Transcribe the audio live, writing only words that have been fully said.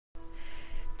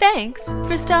Thanks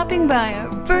for stopping by our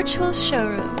virtual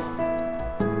showroom.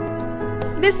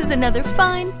 This is another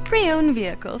fine pre-owned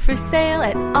vehicle for sale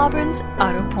at Auburn's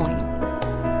Auto Pointe.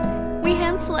 We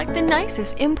hand-select the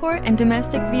nicest import and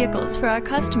domestic vehicles for our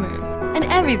customers, and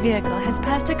every vehicle has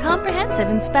passed a comprehensive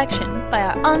inspection by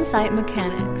our on-site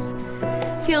mechanics.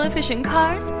 Fuel-efficient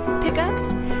cars,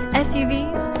 pickups,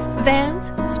 SUVs,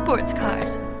 vans, sports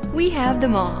cars, we have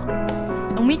them all.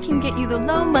 And we can get you the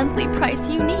low monthly price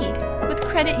you need with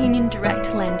Credit Union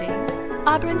Direct Lending.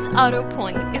 Auburn's Auto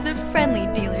Pointe is a friendly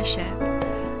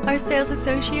dealership. Our sales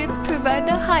associates provide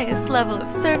the highest level of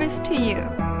service to you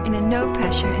in a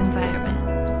no-pressure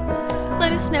environment.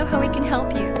 Let us know how we can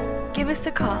help you. Give us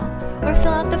a call or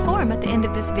fill out the form at the end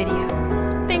of this video.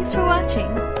 Thanks for watching.